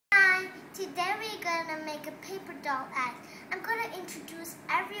Today we're gonna make a paper doll act. I'm gonna introduce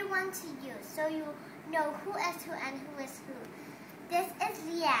everyone to you so you know who is who and who is who. This is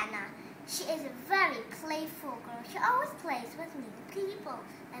Liana. She is a very playful girl. She always plays with new people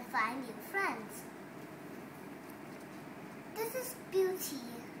and find new friends. This is Beauty.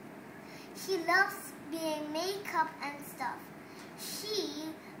 She loves being makeup and stuff. She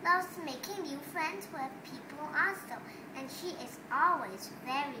loves making new friends with people also, and she is always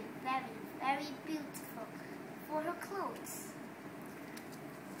very, very, very beautiful for her clothes.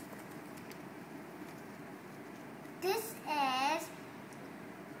 This is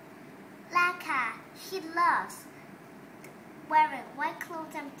Laka. She loves wearing white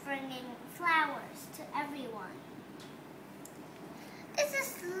clothes and bringing flowers to everyone. This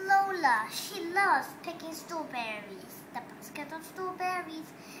is Lola. She loves picking strawberries, the basket of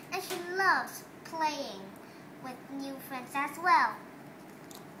strawberries, and she loves playing with new friends as well.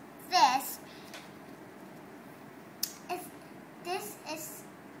 This is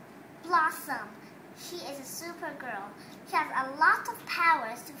Blossom. She is a super girl. She has a lot of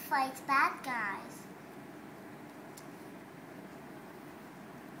powers to fight bad guys.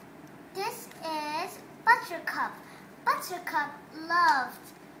 This is Buttercup. Buttercup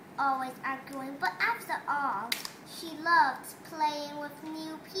loved always arguing, but after all, she loved playing with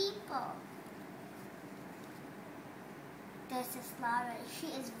new people. This is Laura. She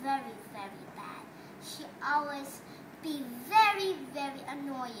is very, very bad. She always be very, very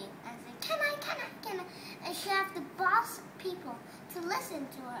annoying and say, can I? And she have to boss people to listen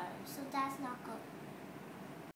to her, so that's not good.